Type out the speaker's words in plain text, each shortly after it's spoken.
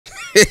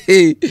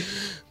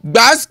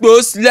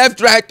Gbasgbos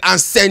left, right, and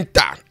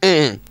center.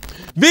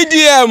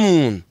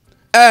 VDM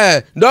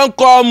don't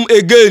come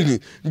again.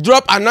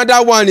 Drop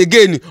another one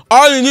again.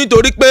 All you need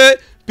to read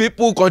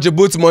people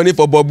contribute money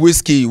for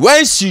BOBRISKY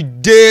when she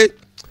did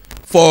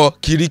for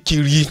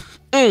Kirikiri.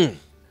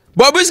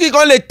 BOBRISKY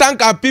come dey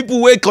thank her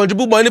people wey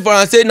contribute money for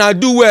am say na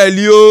do well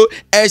yo,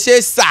 ẹ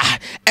ṣé sir,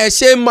 ẹ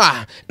ṣé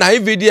ma. Na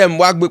if VDM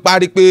wa gbe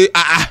pari pe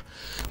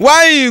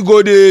why you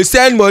go dey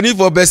send money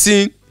for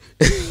person?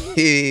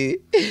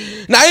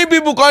 Na if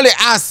people come dey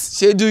ask,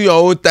 shey do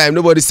your own time,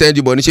 nobody send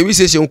you money. Shey we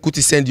say Seun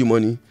Kuti send you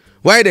money?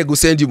 Why they go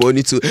send you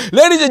money too?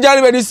 Ladies and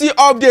gentlemen, you see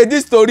update,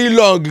 this story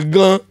long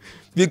gan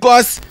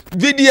because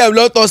VDM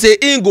lot talk say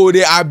im go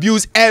dey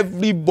abuse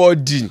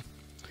everybody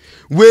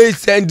wey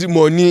send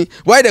money.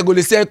 Why they go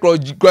dey send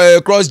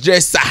cross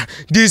dresser,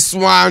 this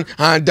one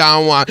and that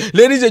one?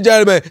 Ladies and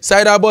gentlemen,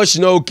 SAIDABOJ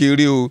no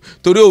okere o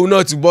torí òun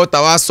náà ti bọ́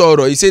tàwa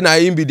sọ̀rọ̀. He say na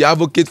him be the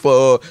advocate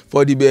for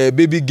the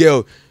baby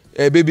girl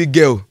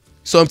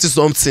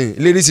something.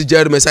 Ladies and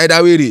gentlemen,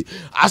 werey.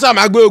 As I'm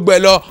going to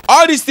go,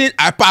 all these things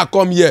I pack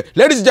come here.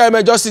 Ladies and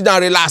gentlemen, just sit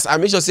down, relax, and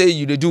make sure say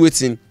you do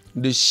it in.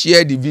 They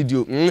share the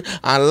video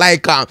and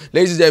like am.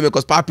 Ladies and gentlemen,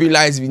 because Papi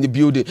lies in the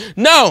building.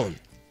 Now,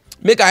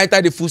 make I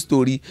enter the full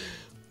story.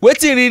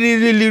 Wetin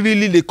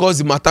really they cause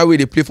the matter where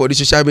they play for the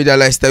social media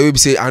lifestyle. We be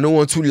say I don't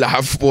want to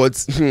laugh,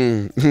 but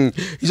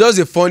it's just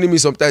a funny me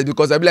sometimes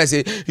because I be like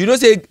say you don't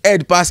say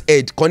head pass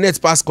head,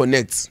 connect pass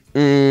connect.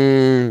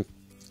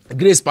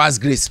 Grace pass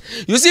grace.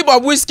 You see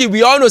BOBRISKY,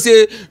 we all know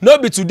say no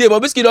be today.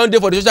 BOBRISKY don dey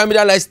for the social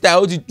media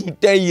lifestyle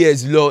 10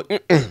 years long.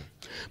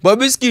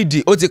 BOBRISKY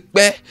dey o ti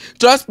pẹ́.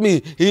 Trust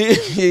me.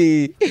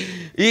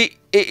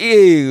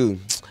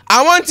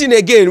 And one thing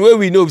again wey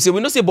we know say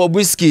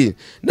BOBRISKY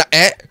na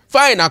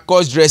fine na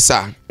cross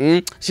dresser.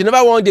 She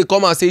never one day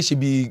come and say she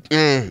be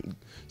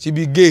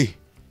gay.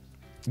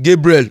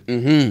 Gabriel.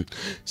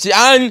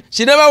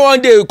 She never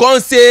one day come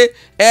say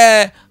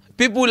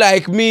people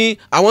like me,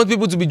 I want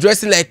people to be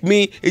dressing like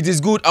me. It is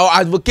good.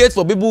 I'll advocate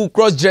for people who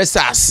cross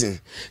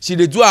dressers. She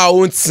dey do her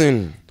own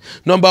thing.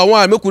 Number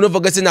one, make we not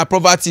forget that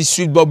poverty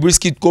street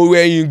BOBRISKY go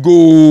where you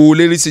go.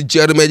 Ladies and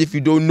gentlemen, if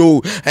you don't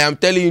know, I am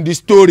telling you this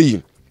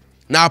story.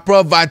 Now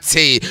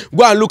poverty.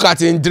 Go and look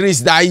at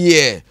Idris that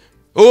year.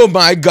 Oh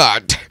my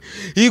God.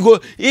 He go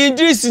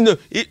Idris, you know,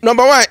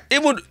 number one,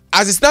 even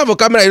as he stand for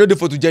camera, you know the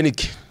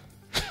photogenic.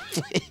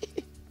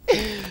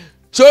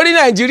 Sorry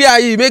Nigeria,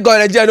 you make God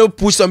Nigeria no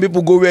push some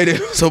people go where they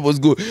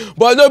supposed to go.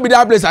 But no be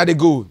that place how they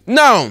go.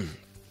 Now,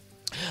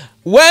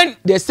 when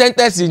they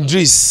sentence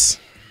Idris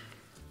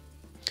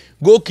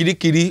go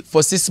Kirikiri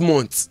for 6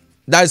 months,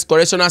 that is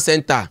correctional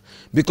center,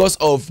 because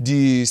of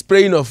the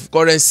spraying of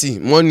currency,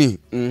 money,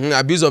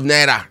 abuse of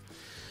naira.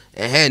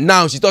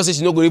 Now she thought say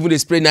she no go even dey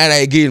spray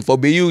naira again for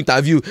Bayu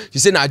interview. She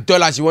say na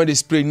dollar she want to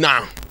spray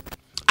now.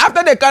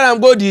 After they carry am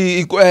go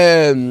the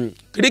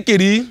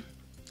Kirikiri,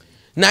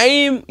 na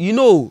him, you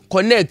know,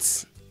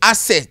 connect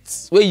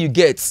assets where you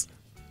get.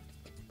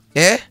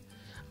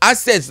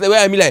 Assets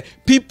where I mean like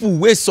people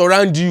wey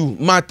surround you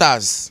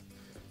matters.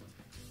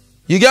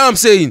 You get what I'm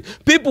saying?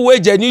 People wey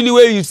genuinely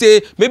where you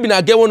say maybe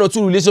na get 1 or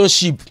 2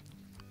 relationship.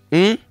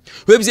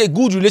 Maybe say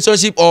good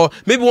relationship or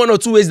maybe 1 or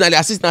 2 ways na dey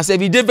assist na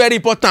self. E dey very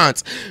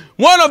important.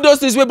 One of those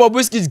things wey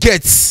BOBRISKY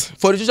gets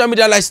for the social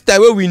media lifestyle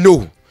wey we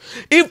know.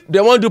 If they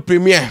wan do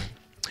premiere,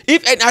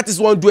 if any artist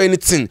wan do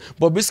anything,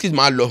 BOBRISKY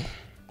ma lọ.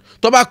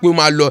 Tobacco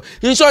ma lọ.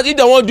 In short, if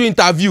they wan do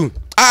interview,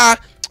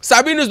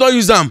 Sabinus don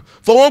use am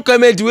for one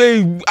comment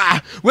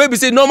wey be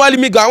say normally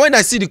me go when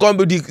I see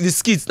the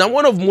skits, na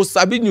one of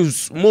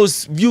Sabinus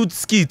most viewed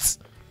skits.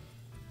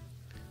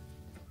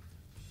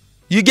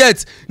 You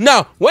get?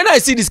 Now when I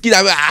see the skit,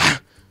 I be,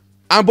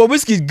 and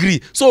BOBRISKY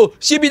gree. So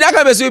she be that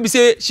kind of person wey be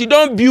say she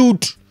don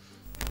build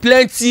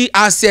plenty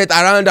asset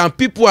around am,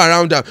 people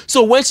around am.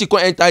 So when she come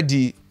enter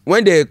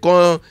when they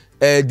come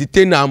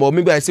detain am, or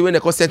maybe I say when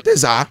they come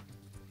sentence her,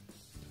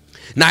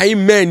 na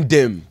him men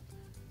dem.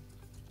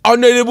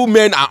 Honorable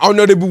men and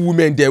honorable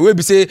women there wey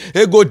be say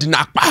hey go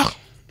dinakpa.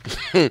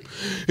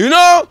 You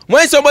know,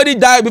 when somebody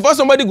die, before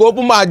somebody go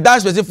open mouth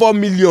dash person 4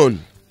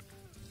 million,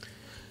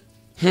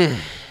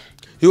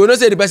 you will not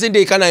say the person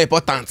dey kind of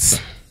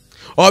important,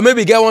 or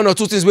maybe get 1 or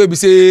 2 things wey be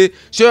say,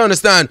 sure you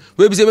understand,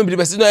 wey be say maybe the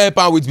person no help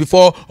am with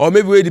before, or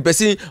maybe wey the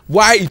person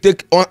why he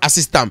take on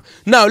assist am.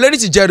 Now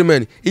ladies and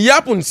gentlemen, e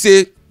happen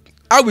say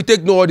how we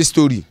take know all the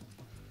story.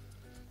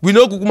 We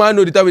know kukuma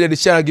know the time we dey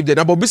share and give them.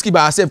 Now BOBRISKY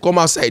by herself come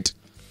outside,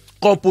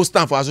 come post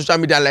am for her social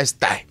media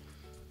lifestyle.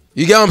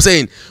 You get what I'm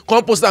saying?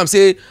 Come post am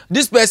say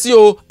this person,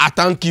 oh, I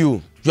thank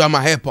you, you are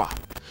my helper.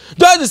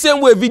 That's the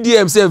same way VDM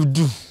himself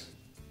do.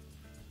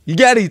 You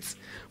get it?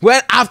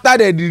 When after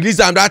they release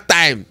am that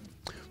time,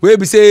 wey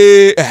be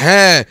say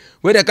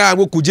when they carry am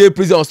go Kuje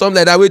prison or something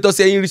like that, wey talk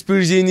say in reach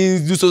prison,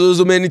 do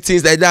so many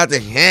things like that.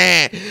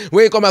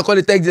 When you come and call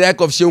the take the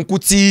like of Seun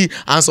Kuti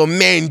and some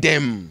men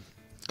dem.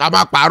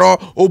 Kama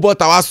paro obo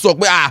tawa sok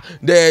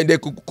the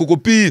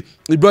kokopi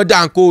the brother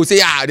and co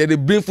say they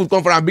bring food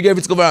come from am, bring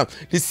everything come from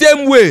am. The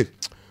same way,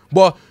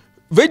 but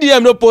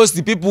VDM no post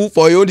the people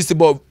for your own this,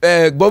 but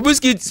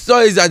BOBRISKY saw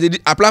is at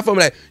a platform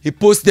like he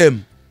post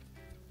them,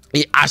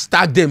 he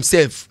hashtag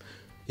themselves,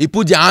 he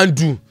put their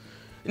handle.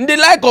 In the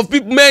like of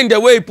people, men, the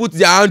way he put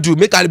their handle,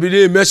 make a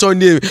mention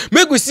name,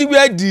 make we see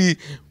where the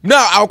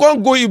now I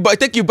can't go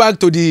take you back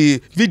to the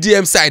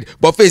VDM side,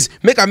 but first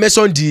make I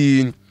mention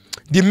the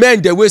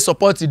men the way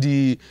support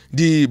the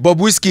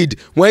BOBRISKY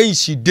when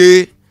she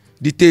dey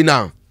the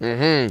now.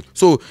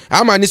 So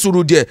I'm an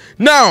issue there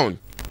now.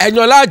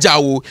 Eniola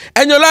Jao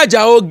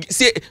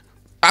say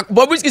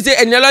BOBRISKY say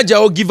Eniola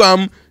Jao give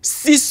am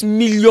 6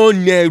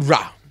 million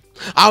naira.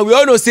 And we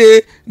all know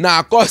say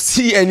na cause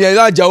see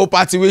Eniola Jao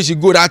party where she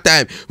go that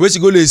time, where she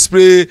go dey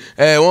spray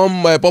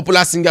one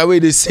popular singer where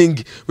they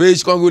sing, where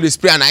she can go dey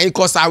spray, and I ain't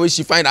cause her where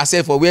she find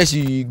herself for where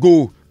she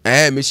go.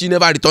 May she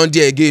never return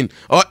there again.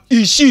 Or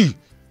is she?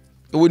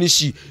 When is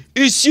she?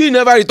 Is she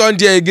never return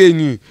there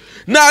again?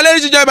 Now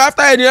ladies and gentlemen,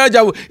 after Eniola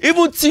Jao,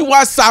 even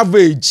Tiwa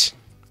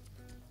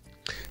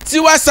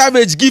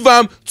Savage give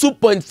am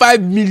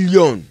 2.5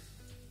 million.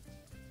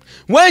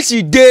 When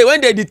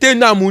they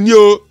detain am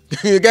Munio,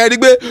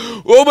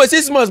 over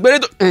 6 months,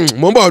 but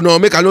no,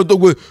 make a note to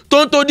go.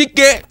 Tonto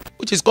Dike,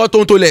 which is called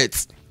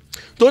Tontolet.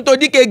 Tonto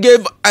Dike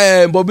gave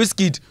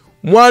BOBRISKY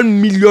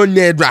 1 million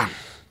naira.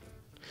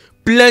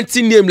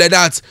 Plenty name like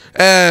that.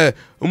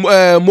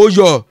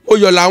 Moyo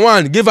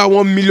Lawan gave her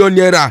 1 million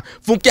naira.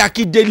 Funke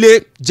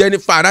Akindele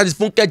Jennifer, that is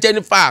Funke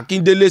Jennifer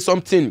Akindele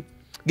something,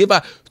 gave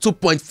her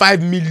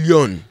 2.5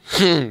 million.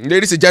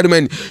 Ladies and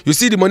gentlemen, you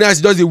see the money as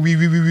it does the we.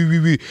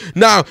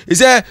 Now he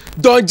said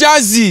Don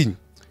Jazzy,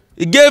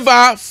 he gave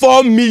her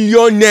 4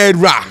 million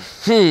naira.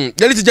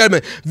 Ladies and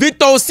gentlemen,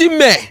 Victor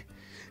Osimhen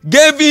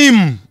gave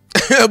him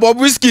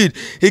BOBRISKY,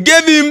 he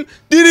gave him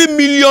 3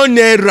 million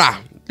naira.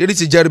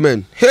 Ladies and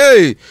gentlemen,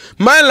 hey,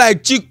 man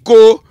like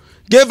Chico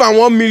gave her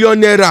 1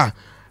 million naira.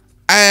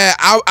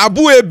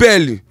 Abu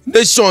Ebel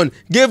Nation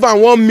gave her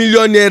 1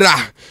 million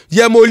naira.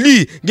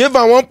 Yemoli gave her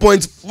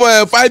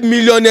 1.5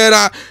 million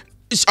naira.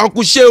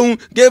 Uncle Sheung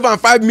gave her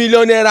 5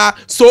 million naira.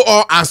 So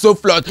on and so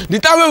forth. The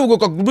time when we go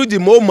conclude the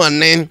more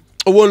money,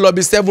 won't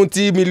lobby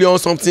 70 million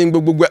something.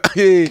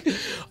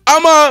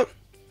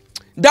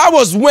 That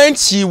was when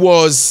she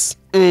was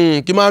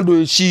she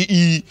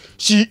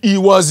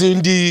was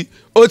in the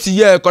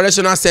OTA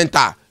Correctional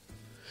Center.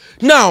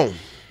 Now,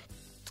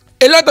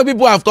 a lot of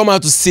people have come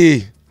out to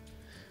say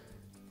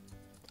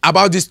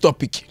about this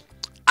topic,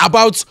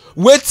 about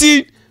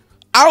waiting,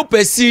 how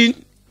person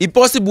it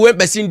possible when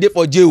person dey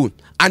for jail,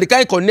 and the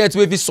kind of connect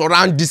wey fit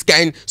surround this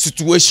kind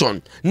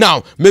situation.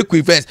 Now make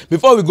we first,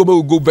 before we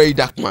go very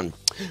dark man.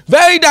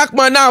 Very dark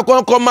man now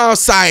come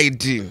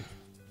outside,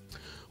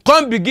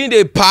 come begin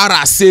dey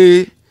para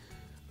say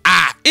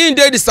in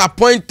dey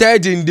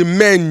disappointed in the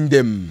men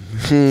them.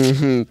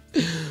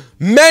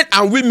 Men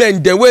and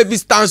women dem wey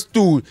fit stand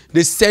stool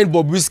dey send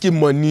BOBRISKY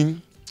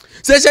money,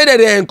 say that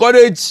they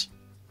encourage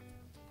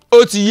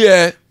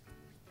OTA,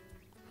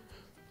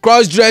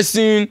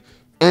 cross-dressing,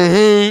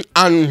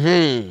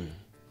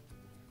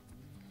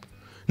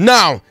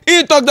 Now,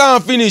 he talk down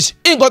and finish.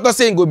 He got to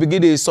say he go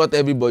begin to insult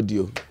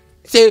everybody.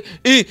 Say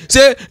they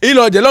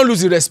don't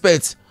lose the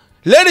respect.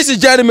 Ladies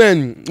and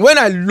gentlemen, when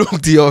I look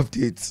the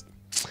updates,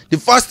 the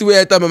first way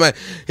I tell my mind,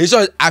 in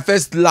short, I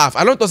first laugh.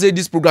 I don't want to say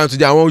this program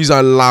today, I won't use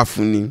a laugh.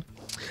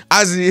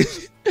 As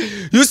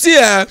you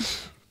see,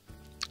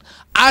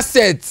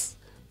 assets,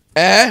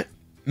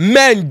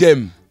 men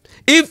them.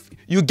 If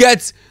you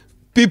get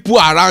people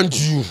around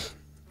you,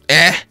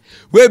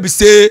 where we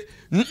say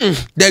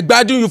they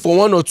gbadun you for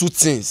one or two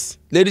things,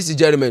 ladies and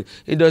gentlemen,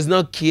 it does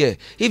not care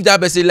if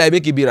that person like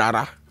make it be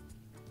rara.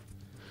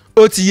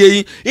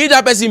 OTA, if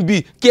that person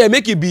be care,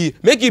 make it be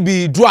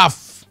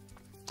dwarf.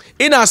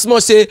 In as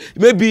much say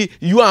maybe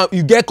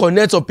you get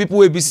connect of people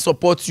will be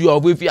support you or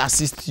will be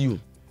assist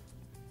you.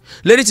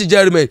 Ladies and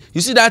gentlemen,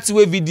 you see that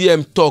way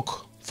VDM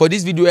talk for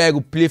this video I go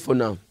play for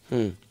now.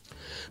 Me,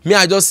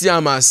 I just see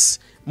him as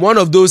one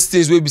of those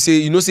things where we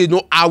say, say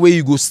no way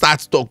you go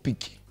start talk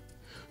pick.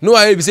 No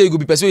way we say you go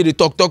be person where they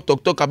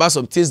talk about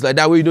some things like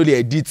that where they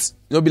edit.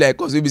 Be like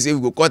cause we say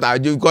we go cut our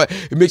joke,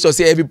 make sure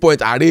say every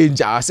point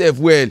arrange ourselves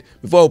well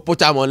before we put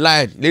them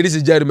online. Ladies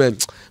and gentlemen,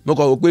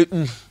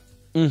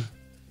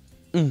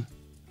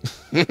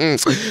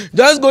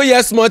 just go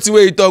hear small thing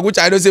where you talk, which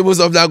I don't say most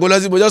of that go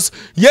but just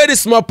hear the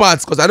small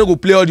parts because I don't go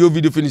play audio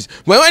video finish.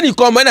 When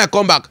I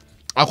come back,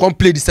 I can't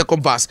play the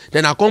second verse.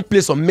 Then I can't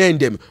play some men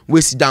them.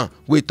 Wait, sit down.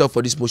 Wait up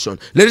for this motion.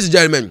 Ladies and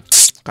gentlemen,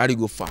 carry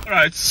go far.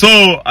 Alright,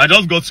 so I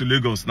just got to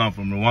Lagos now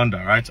from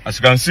Rwanda, right? As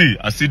you can see,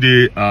 I see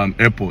the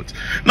airport.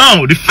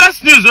 Now, the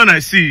first news when I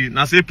see,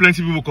 I say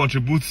plenty people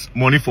contribute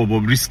money for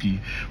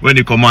BOBRISKY when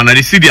they come out. And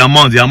they see the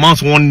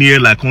amount one near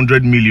like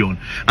 100 million.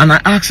 And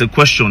I ask a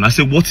question. I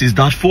say, what is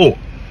that for?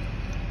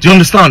 Do you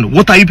understand?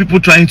 What are you people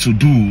trying to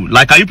do?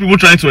 Like, are you people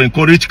trying to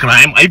encourage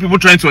crime? Are you people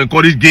trying to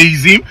encourage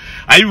gayism?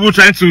 Are you people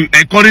trying to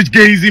encourage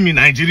gayism in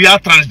Nigeria?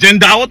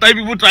 Transgender? What are you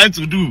people trying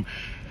to do?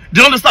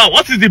 Do you understand?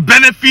 What is the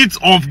benefit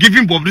of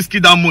giving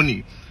BOBRISKY that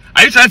money?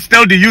 Are you trying to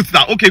tell the youth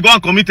that, okay, go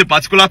and commit a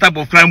particular type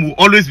of crime, we'll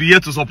always be here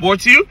to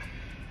support you?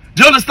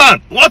 Do you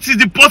understand? What is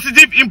the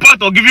positive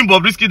impact of giving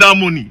Bobrisky that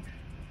money?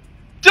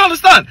 Do you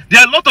understand? There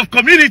are a lot of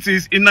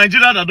communities in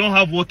Nigeria that don't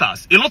have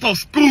waters. A lot of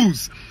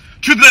schools.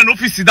 Children don't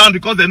sit down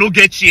because they don't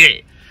get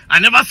chair. I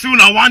never see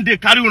una one day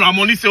carry una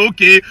money, say,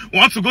 okay,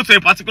 want to go to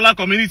a particular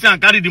community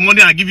and carry the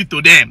money and give it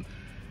to them.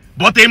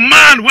 But a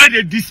man where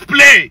they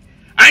display,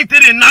 I ain't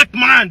tell a knock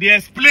man, they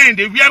explain,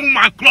 they wear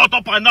my cloth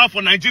up and down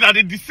for Nigeria,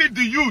 they deceive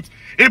the youth.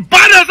 A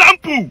bad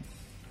example.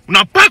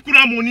 Una pack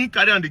una money,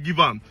 carry and they give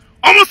them.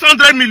 Almost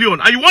 100 million.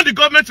 And you want the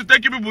government to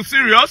take you people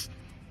serious?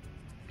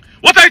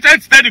 What are you trying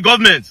to tell the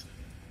government?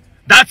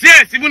 That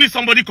yes, even if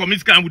somebody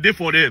commits crime, we do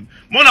for them.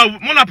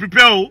 Mona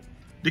prepare.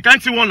 The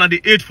kind of one that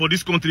they ate for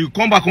this country, you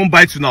come back home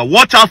bite you now.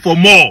 Watch out for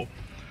more.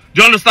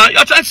 Do you understand?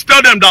 You're trying to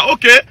tell them that,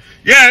 okay,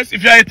 yes,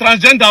 if you're a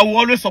transgender, we'll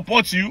always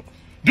support you.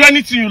 Do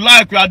anything you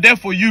like, we are there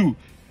for you.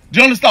 Do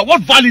you understand?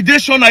 What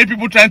validation are you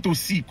people trying to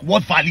seek?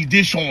 What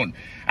validation?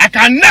 I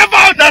can never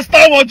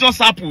understand what just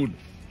happened.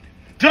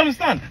 Do you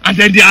understand? And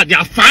then they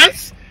are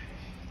fans.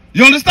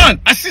 You understand?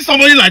 I see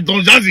somebody like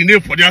Don Jazzy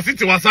name for them. I see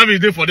Tiwa Savage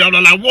name for them.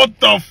 I'm like, what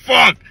the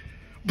fuck?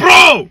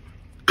 Bro!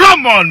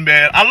 Come on,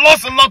 man. I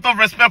lost a lot of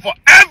respect for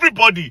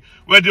everybody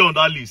where they on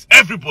that list.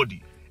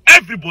 Everybody.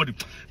 Everybody.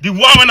 The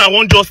one when I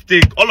want just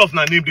take, all of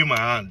my name in my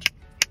hand.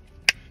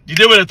 The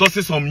day when they talk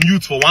say some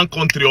youth for one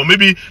country, or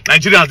maybe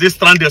Nigerians, they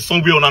stranded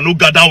somewhere on a no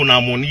gather on a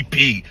money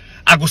pay.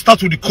 I go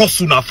start with the cost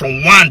sooner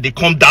from one, they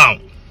come down.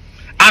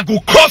 I go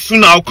cost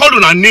sooner, I'll call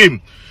on a name.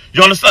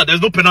 You understand?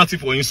 There's no penalty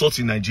for insult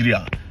in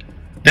Nigeria.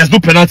 There's no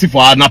penalty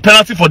for no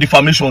penalty for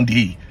defamation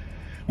day.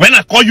 When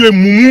I call you a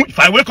mumu, if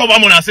I wake up one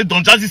morning and say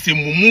Don Jazzy say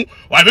mumu,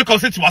 or I wake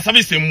up and say Tiwa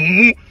Savage say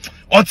mumu,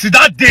 until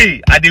that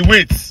day, I dey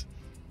wait.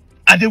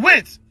 I dey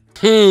wait.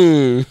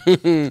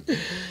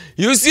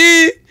 You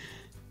see,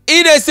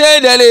 if they say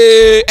that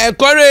they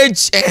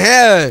encourage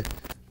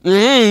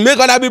make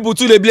other people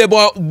to play,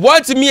 but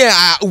what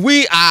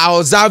we are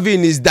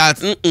observing is that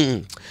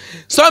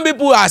some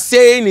people are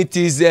saying it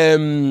is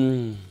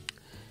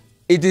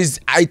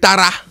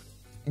itara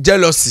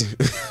jealousy.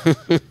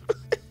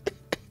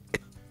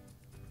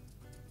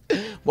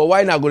 But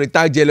why not going to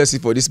tag jealousy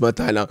for this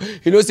matter now?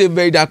 You know, say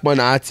very dark man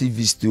are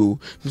activists too.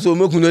 So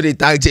make we know they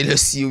tag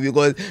jealousy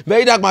because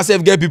very dark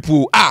myself get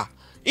people.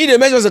 If they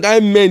mention some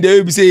kind of men, they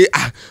will be say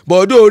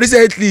but though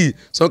recently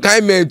some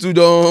kind of men too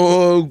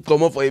don't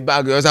come up for a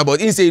bag.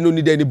 But he say he don't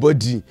need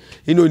anybody.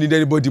 He don't need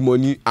anybody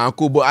money and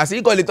co. But as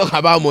he call it talk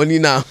about money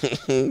now,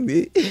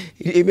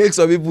 it makes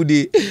some people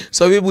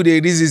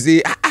they reason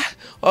say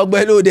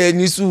ọgbẹ́ni òde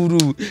ní sùúrù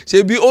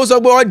ṣebí ó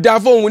sọ pé wọ́n dá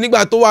fóun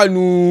nígbà tó wà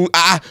ní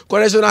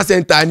correctional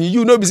center ni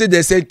you know be say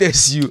they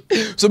sentence you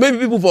so maybe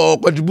people for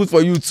contribute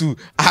for you too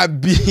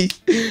abi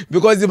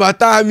because the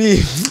matter me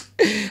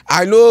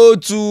I know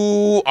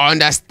to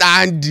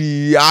understand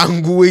the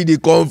angle where they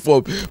come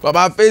from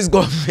Papa face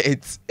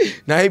government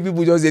now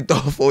people just dey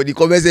talk for the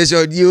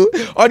conversation you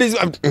all this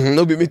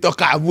no be me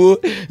talk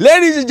about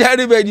ladies and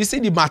gentlemen you see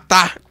the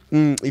matter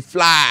it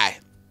fly.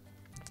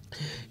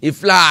 He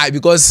fly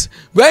because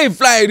when he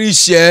fly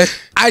reach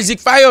Isaac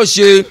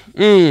Fayose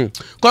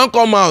can't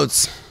come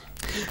out.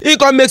 He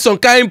can make some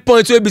kind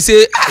points where he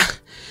say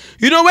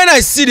you know when I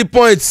see the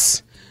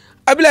points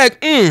I be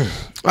like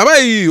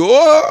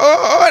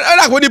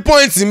like what the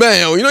points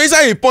man you know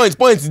inside the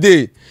points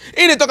dey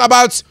he talk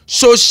about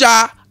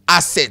social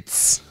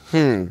assets.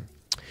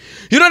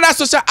 You know that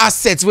social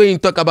assets where he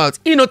talk about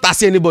he not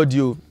tax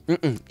anybody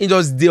he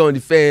just dey on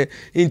the fair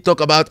he talk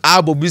about how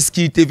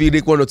Bobrisky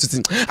take one or two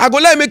things. I go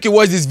let make you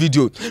watch this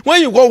video.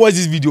 When you go watch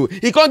this video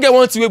he can't get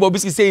one thing wey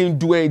Bobrisky say he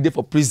do any day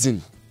for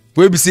prison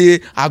wey be say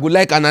I go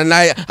like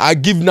analyze I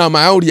give now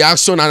my own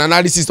reaction and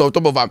analysis on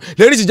top of am.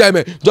 Ladies and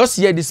gentlemen just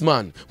hear this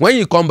man. When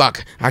you come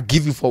back I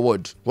give you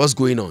forward what's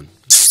going on.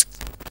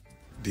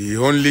 The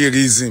only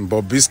reason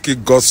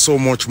Bobrisky got so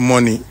much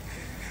money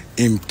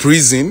in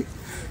prison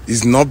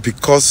is not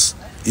because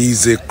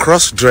he's a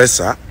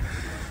cross-dresser,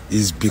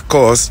 is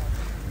because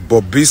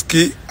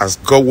Bobrisky has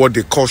got what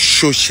they call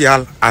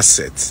social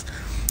assets.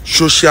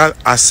 Social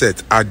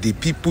assets are the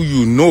people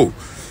you know,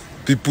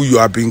 people you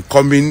have been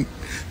coming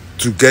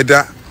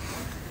together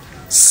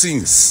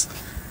since,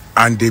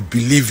 and they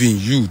believe in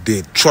you,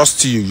 they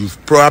trust you,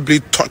 you've probably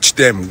touched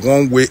them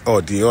one way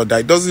or the other.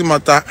 It doesn't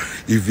matter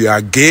if you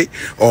are gay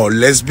or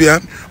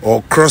lesbian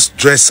or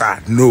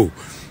cross-dresser, no.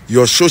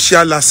 Your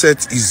social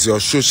asset is your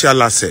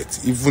social asset.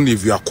 Even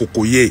if you are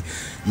kokoye,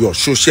 your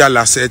social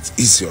asset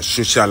is your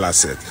social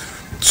asset.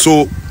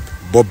 So,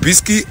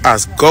 Bobrisky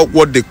has got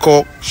what they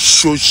call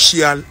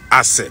social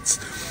assets.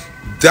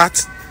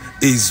 That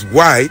is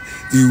why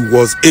he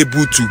was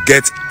able to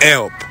get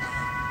help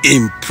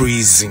in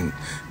prison.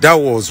 That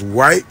was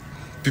why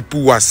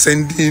people were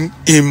sending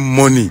him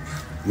money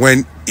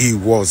when he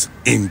was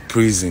in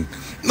prison.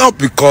 Not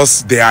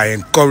because they are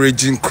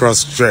encouraging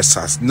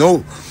cross-dressers,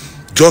 no.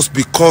 Just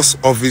because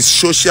of his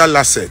social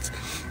assets.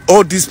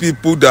 All these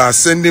people that are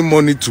sending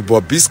money to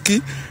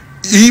Bobrisky,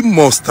 he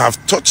must have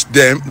touched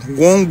them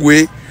one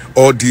way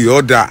or the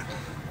other.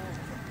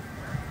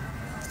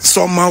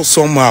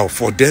 Somehow,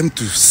 for them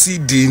to see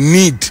the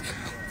need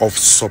of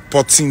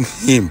supporting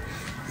him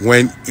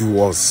when he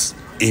was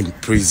in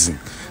prison.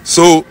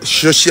 So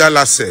social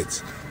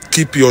assets,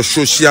 keep your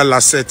social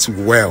assets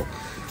well.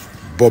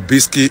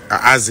 Bobrisky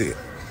has it.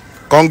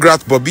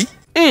 Congrats, Bobby.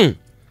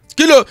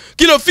 Kilo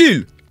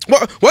feel.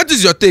 What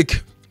is your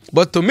take?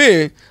 But to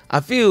me,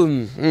 I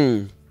feel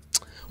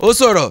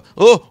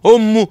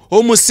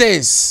oh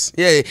sense.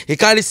 Yeah, it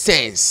carries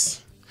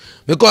sense.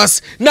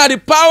 Because now the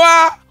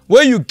power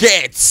when you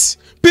get,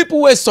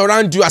 people will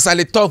surround you as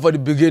I talk for the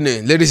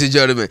beginning, ladies and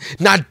gentlemen.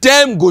 Now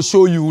them go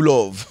show you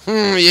love.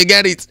 You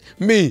get it?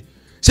 Me.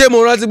 Ṣé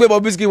mo rántí pé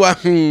Bobrisky wa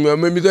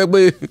mi tó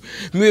pé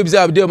mi be say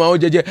abde ma o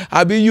jeje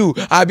abi you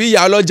abi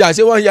ya lọ́jà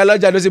ṣé wọ́n ya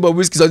lọ́jà no say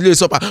Bobrisky so dey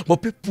suffer but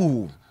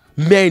people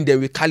men them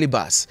with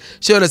calibers.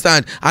 You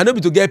understand? I know be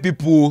to get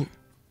people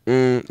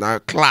na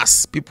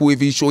class people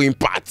if you show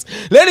impact.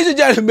 Ladies and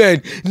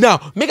gentlemen,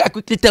 now make I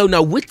quickly tell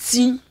now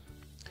wetin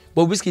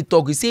Bobrisky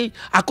talk. He say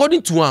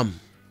according to him,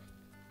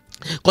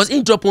 cause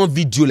he drop one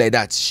video like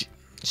that.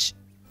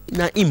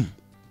 Na him.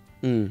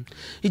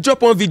 He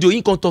drop one video.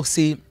 He come talk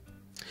say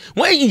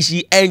when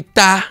she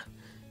enter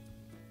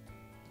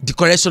the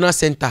correctional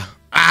center,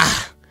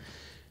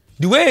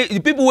 the way the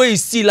people wey he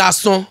see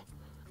last song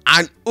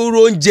and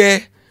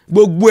oronje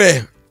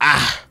gbogbo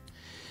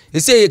he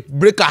say it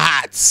break her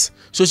heart.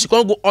 So she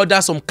can't go order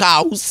some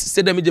cows.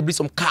 Say them make they bring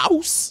some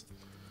cows,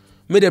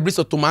 make they bring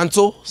some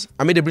tomatoes,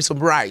 and make they bring some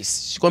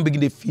rice. She can't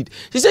begin to feed.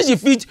 She said she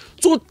feed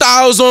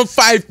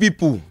 2,005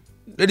 people.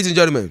 Ladies and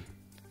gentlemen,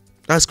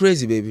 that's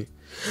crazy, baby.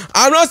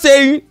 I'm not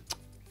saying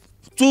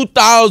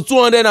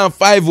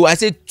 2,205. I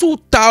say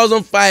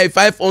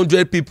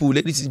 2,500 people.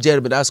 Ladies and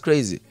gentlemen, that's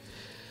crazy.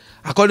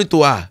 According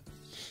to her,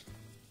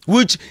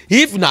 which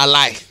if not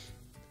lie,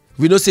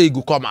 we don't say it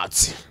go come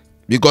out.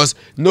 Because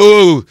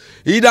no,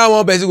 either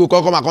one person will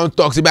come and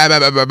talk, say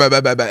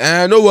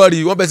bye. No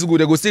worry, one person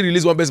they go still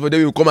release one person, but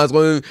they will come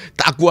and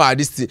tackle her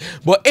this thing.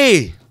 But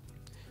hey,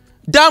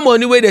 that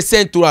money where they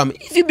send to him,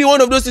 if it be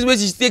one of those things where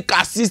she take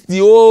assist the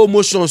whole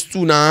motions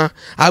too now,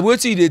 I will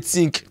tell you they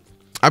think,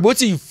 I will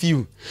tell you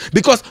feel.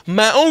 Because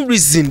my own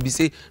reason be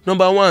say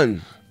number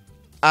one,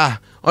 if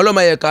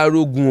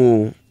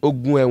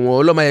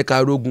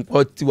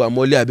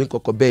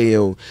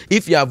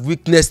you have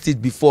witnessed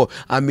it before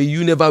and may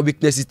you never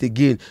witness it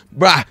again,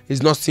 bruh,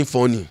 it's not so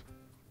funny.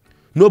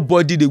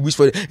 Nobody they wish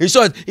for it. In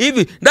short,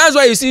 if that's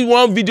why you see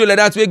one video like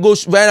that we go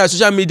viral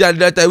social media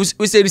that time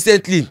we say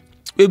recently,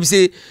 we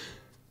say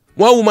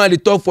one woman they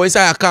talk for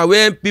inside her car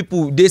when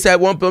people they say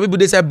people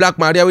they say Black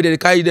Maria where they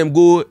carry them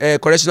go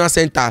correctional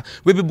center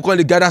where people come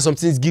to gather some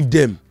things give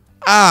them.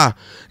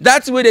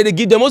 That's where they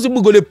give them. Most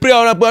people go to pray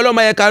on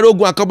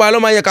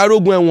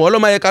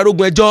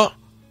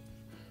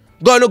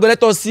God no go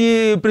let us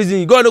see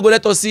prison. God no go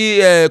let us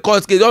see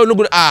court case. God no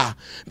go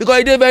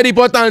because it is very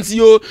important,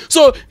 yo.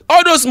 So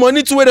all those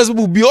money to where those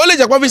people be only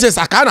Jacob say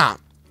sakana.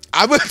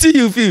 I will see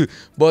you feel,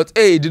 but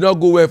hey, it did not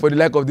go well for the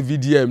like of the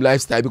VDM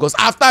lifestyle because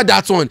after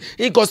that one,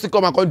 he cost to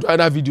come and do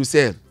another video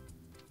say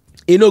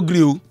he no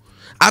grew.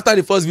 After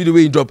the first video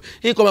where he drop,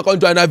 he come and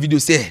do another video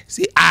say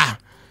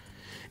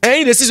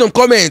and they see some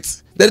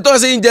comments. They don't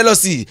say in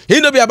jealousy.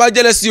 He no be about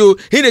jealousy.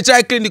 He they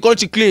try clean the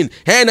country clean.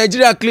 Hey,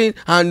 Nigeria clean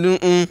and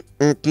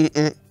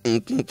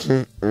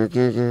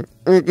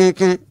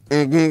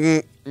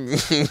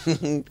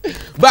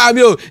but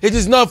it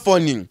is not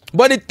funny.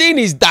 But the thing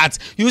is that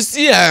you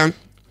see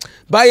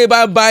buy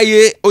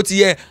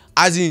OTE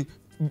as in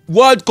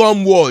word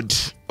come word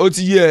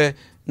OTE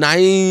na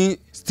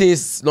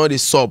things not the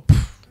sub.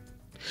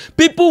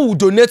 People who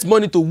donate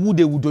money to who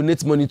they will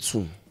donate money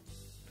to.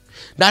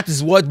 That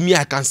is what me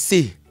I can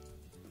say.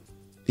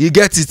 You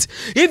get it?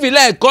 If you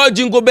like call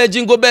Jingle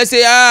Bell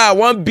say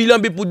 1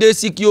 billion people they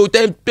seek you,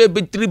 3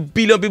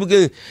 billion people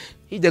can.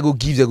 If they go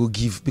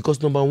give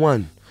because number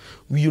one,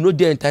 you know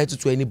they're entitled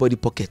to anybody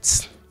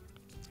pockets.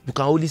 You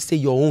can only say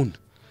your own.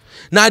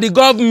 Now the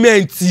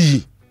government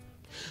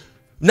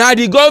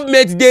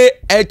they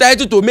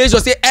entitled to make sure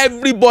say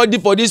everybody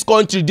for this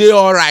country they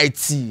alright.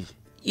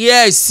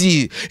 Yes,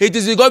 it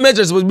is the government's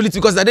responsibility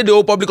because they the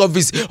whole public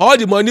office. All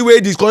the money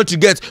where this country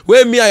gets,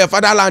 where me and your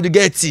fatherland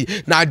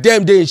get, now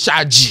them they in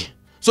charge.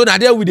 So now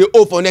them with the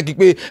oath for neck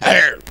pay.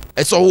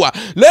 So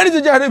ladies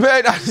and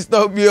gentlemen, that is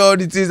not me all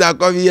the things I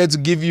come here to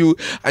give you.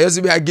 I just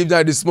I give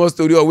that the small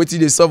story or waiting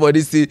they saw for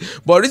this thing.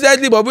 But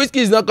recently, Bobrisky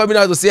is not coming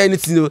out to say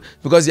anything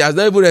because he has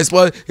not even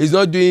responded. He's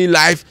not doing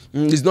live.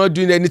 He's not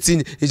doing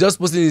anything. He's just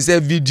posting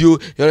himself video. You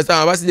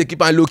understand? I'm they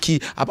keep on low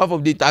key. Apart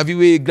from the interview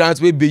where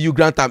grants where Bayu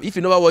grant time. If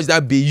you never watch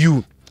that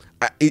Bayu,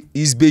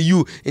 is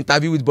Bayu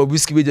interview with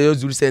Bobrisky we just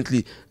do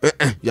recently.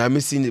 You are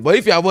missing it. But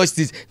if you have watched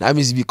it, that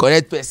means you be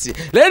correct person.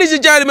 Ladies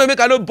and gentlemen,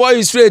 make I no boy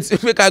you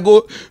straight. Make I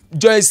go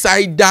join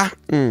Saida.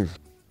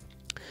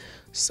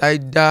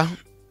 Saida.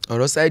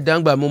 Ọ̀rọ̀ Saida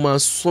ngba mo ma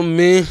sún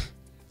mi.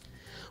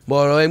 But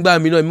ọ̀rọ̀ ngba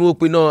mi náà mi wò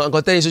pé náà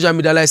nǹkan tẹ́yìn social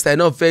media lifestyle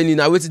náà fẹ́ ni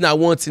na wetin I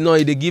want náà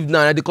e dey give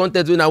now na the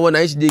content wey I want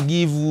na e dey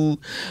give you.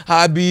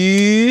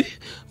 Abi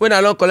when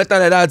I don collect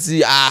am like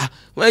that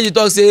when you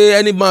talk say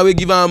any man wey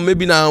give am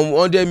maybe na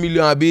 100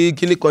 million abi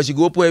kini kan she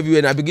go open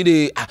everywhere na begin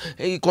dey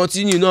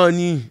continue náà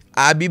ni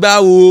abi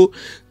báwo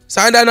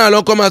Saida now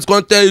don come out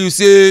come tell you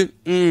say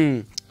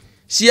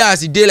she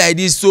as e dey like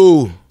this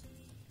so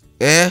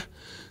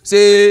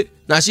say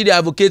na she dey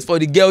advocate for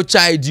the girl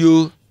child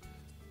yo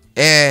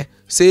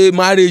say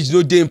marriage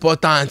no dey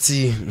important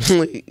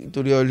torí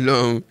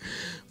Ọlọ́run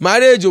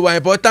marriage o wa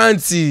important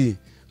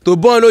to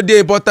born no dey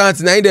important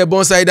na im dey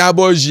born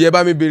SAIDABOJ ẹ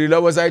bá mi béèrè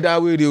lọ́wọ́ Saida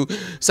wèrè o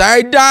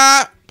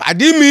Saida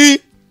pàdí mi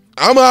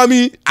ọmọ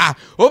mi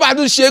ó bá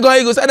tún ṣe gan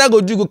ego Saida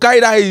go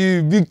carry that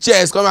big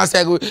chest come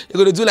outside go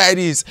dey do like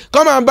this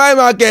come and buy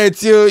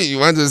market yo you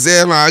want to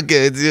sell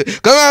market yo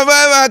come and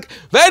buy market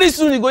very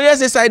soon you go hear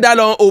say Saida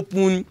don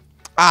open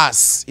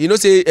house you know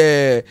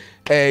say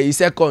e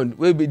second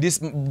wey be this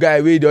guy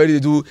wey dey already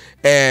do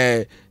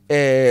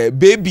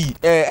baby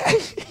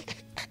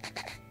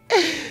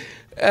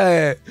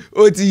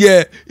ó ti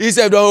yẹ he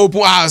sef don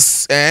open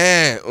house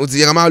ó ti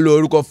yẹ ká máa lo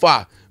orúkọ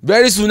fà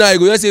very soon now you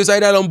go hear say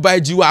Saida don buy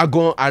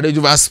G-Wagon and Range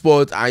Rover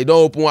Sport and he don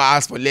open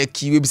house for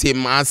Lekki wey be say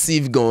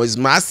massive gun it's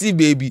massive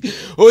baby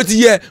ó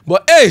ti yẹ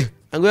but hey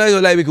I'm gonna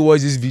just like make you watch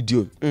this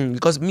video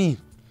because me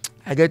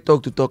I get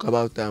talk to talk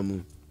about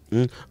am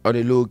on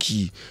a low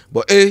key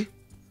but hey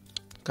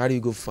carry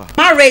you go far.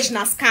 Marriage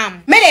na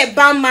scam. Make dem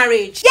ban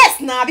marriage. Yes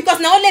na because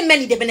na only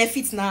men dey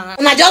benefit na.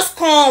 Una just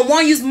come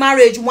wan use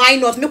marriage why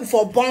not make we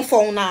for born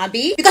for una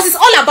abi? Because it's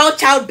all about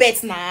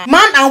childbirth na.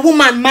 Man and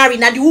woman marry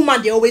na the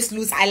woman dey always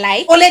lose her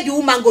life. Only the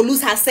woman go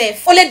lose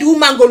herself. Only the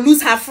woman go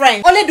lose her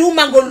friend. Only the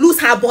woman go lose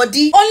her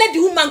body. Only the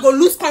woman go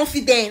lose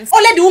confidence.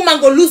 Only the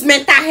woman go lose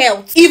mental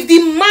health. If the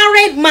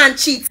married man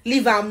cheat,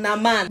 leave am na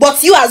man.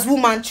 But you as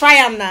woman try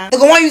am na. They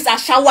go wan use a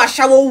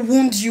shower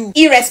wound you.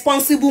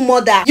 Irresponsible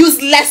mother.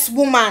 Useless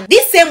woman.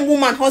 This same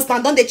woman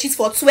husband don dey cheat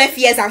for 12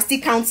 years and still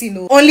counting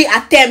o. Only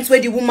attempt wey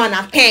the woman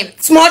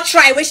attempt. Small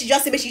try wey she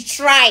just say make she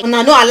try.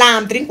 Una no allow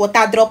am drink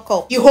water drop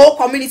cup. The whole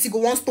community go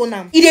wan stone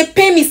am. E dey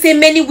pain me say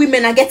many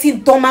women are getting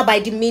dumber by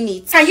the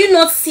minute. Can you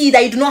not see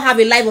that you do not have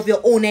a life of your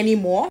own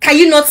anymore? Can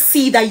you not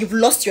see that you've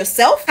lost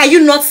yourself? Can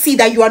you not see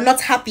that you are not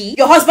happy?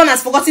 Your husband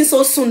has forgotten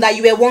so soon that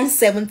you were once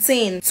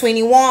 17,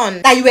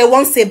 21, that you were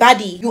once a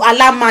baddie. You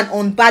allow man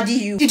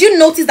unbaddie you. Did you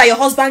notice that your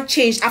husband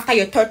changed after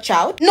your third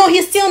child? No,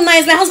 he's still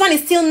nice. My husband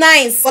is still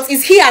nice. But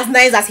is he as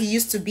nice as he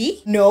used to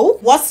be? No.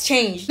 What's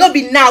changed? Not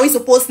be now he's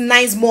supposed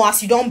nice more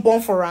as you don't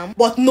born for him.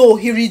 But no,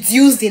 he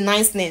reduced the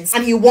niceness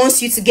and he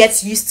wants you to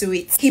get used to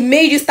it. He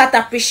made you start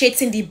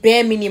appreciating the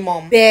bare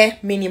minimum. Bare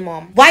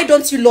minimum. Why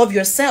don't you love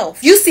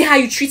yourself? You see how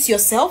you treat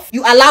yourself?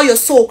 You allow your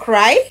soul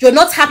cry? You're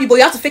not happy but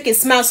you have to fake a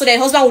smile so that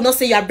your husband will not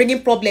say you are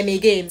bringing problem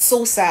again.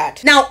 So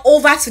sad. Now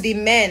over to the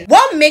men.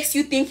 What makes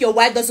you think your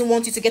wife doesn't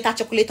want you to get her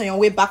chocolate on your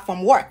way back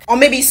from work? Or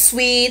maybe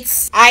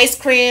sweets, ice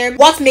cream?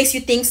 What makes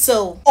you think so?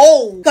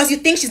 Oh, because you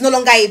think she's no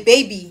longer a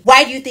baby.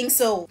 Why do you think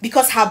so?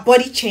 Because her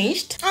body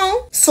changed?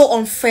 Oh, so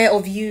unfair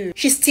of you.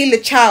 She's still a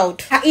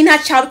child. Her inner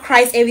child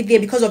cries every day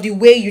because of the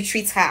way you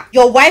treat her.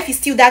 Your wife is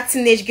still that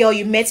teenage girl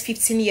you met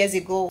 15 years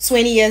ago,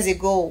 20 years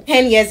ago,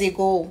 10 years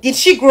ago. Did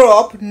she grow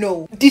up?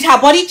 No. Did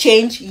her body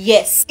change?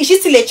 Yes. Is she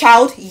still a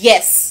child?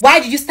 Yes. Why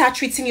did you start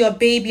treating your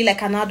baby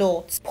like an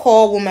adult?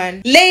 Poor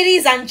woman.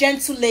 Ladies and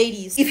gentle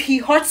ladies, if he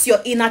hurts your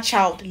inner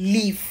child,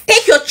 leave.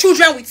 Take your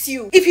children with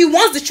you. If he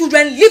wants the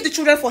children, leave the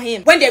children for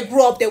him. When they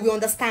grow up, they will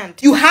understand.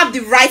 You have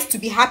the right to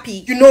be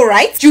happy. You know,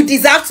 right? You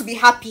deserve to be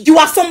happy. You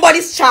are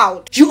somebody's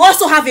child. You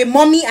also have a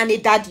mommy and a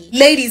daddy.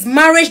 Ladies,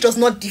 marriage does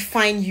not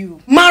define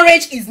you.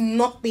 Marriage is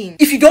nothing.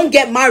 If you don't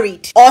get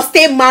married or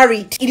stay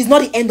married, it is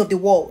not the end of the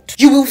world.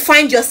 You will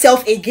find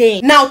yourself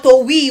again. Now, to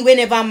we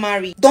never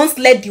marry, don't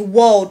let the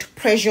world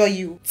pressure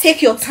you.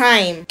 Take your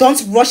time.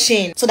 Don't rush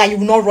in so that you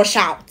will not rush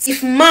out.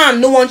 If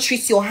man no one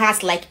treats your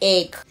heart like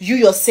egg, you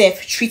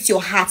yourself treat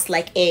your heart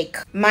like egg.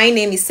 My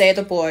name is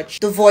SAIDABOJ,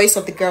 the voice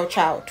of the girl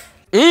child.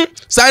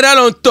 Saida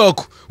don't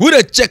talk. Who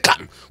dey check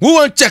am? Who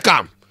won't check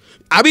am?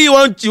 Abi you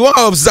want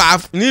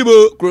observe?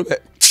 Nibo,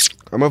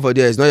 come on for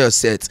there. It's not your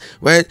set.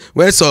 When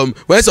some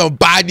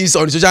baddies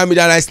on the social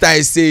media lifestyle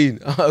is saying,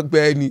 oh,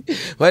 Benny,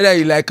 whether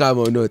you like him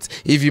or not,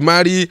 if you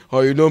marry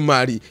or you don't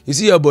marry, you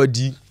see your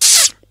body,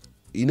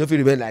 you know, feel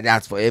remain like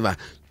that forever.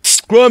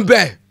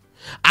 Krombe,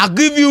 I'll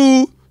give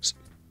you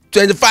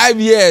 25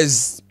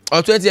 years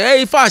or 20 years.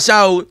 Hey, far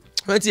shall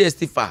 20 years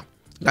still far.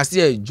 You can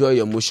still enjoy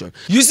your motion.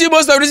 You see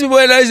most of these people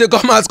when they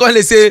come out,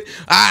 they say,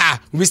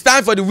 we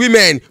stand for the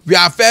women. We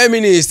are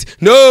feminists.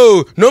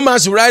 No man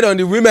should ride on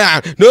the women.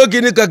 No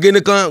ginika.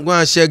 Go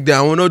and check them.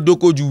 I want not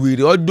doko you with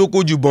it. Or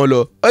doko you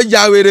bonlo. Oh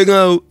yeah, we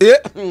go.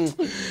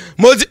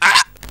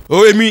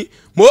 Oh me.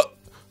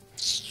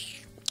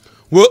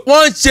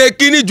 One check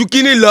kini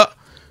jukini la.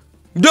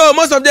 Though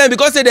most of them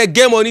because they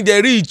get money,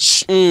 they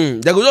rich.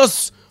 They go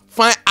just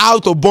find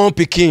out to born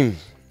pikin.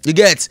 You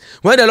get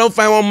when they don't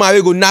find one man,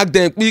 we go knock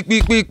them. Quick.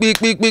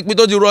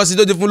 To the Rossi,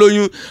 to the follow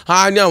you.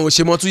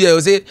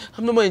 Say,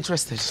 I'm no more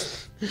interested.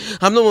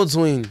 I'm no more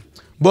doing.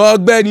 But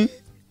Benny,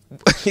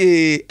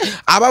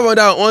 about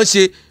that one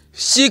say,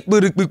 chic,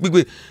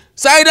 quick.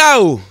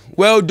 Saida,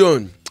 well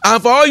done.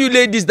 And for all you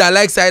ladies that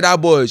like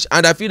SAIDABOJ,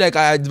 and I feel like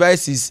our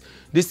advice is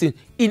this thing.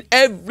 In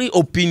every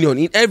opinion,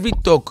 in every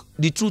talk,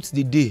 the truth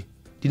the day.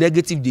 the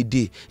negative the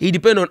day. It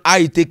depends on how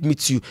you take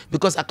meet you,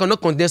 because I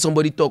cannot condemn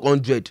somebody talk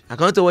 100. I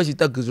cannot tell what she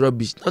talk is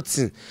rubbish.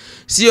 Nothing.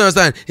 See, you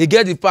understand? He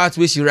get the part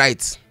where she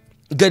writes.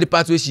 He get the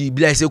part where she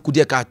be like say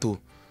kudia kato.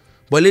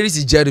 But ladies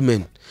and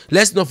gentlemen,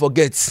 let's not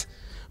forget.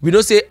 We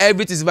don't say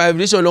everything is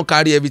vibration, don't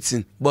carry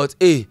everything. But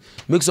hey,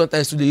 make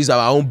sometimes to use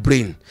our own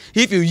brain.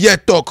 If you hear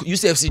talk, you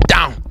say sit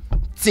down.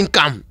 Think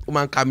calm.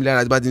 Woman Camila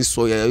has bad in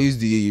so use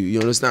the you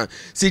understand.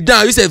 Sit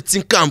down, you say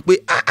think calm.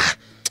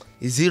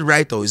 Is it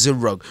right or is it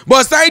wrong?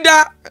 But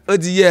Saida, oh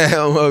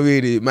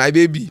yeah, my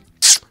baby,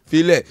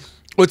 feel it.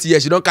 Oh yeah,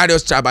 she don't carry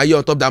us trap you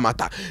on top that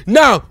matter.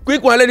 Now,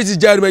 quick one, ladies and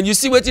gentlemen, you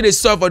see what they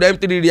saw for the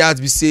M3 reacts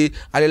we say,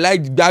 and they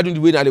like gathering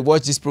the way that they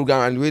watch this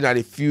program and the way that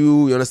they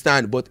feel, you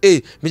understand? But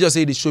hey, make sure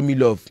say they show me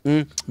love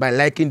by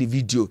liking the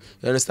video,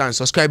 you understand?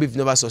 Subscribe if you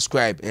never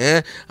subscribe,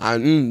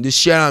 and they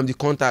share the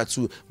contact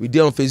too. We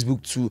did on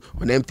Facebook too,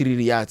 on M3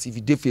 reacts. If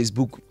you did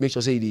Facebook, make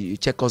sure say you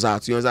check us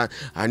out, you understand?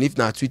 And if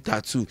not Twitter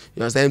too,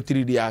 you understand?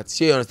 M3 reacts,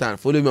 sure, you understand?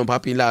 Follow me on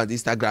Papi Loud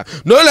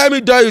Instagram. Don't let me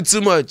do you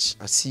too much.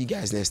 I'll see you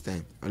guys next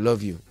time. I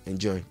love you.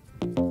 Enjoy.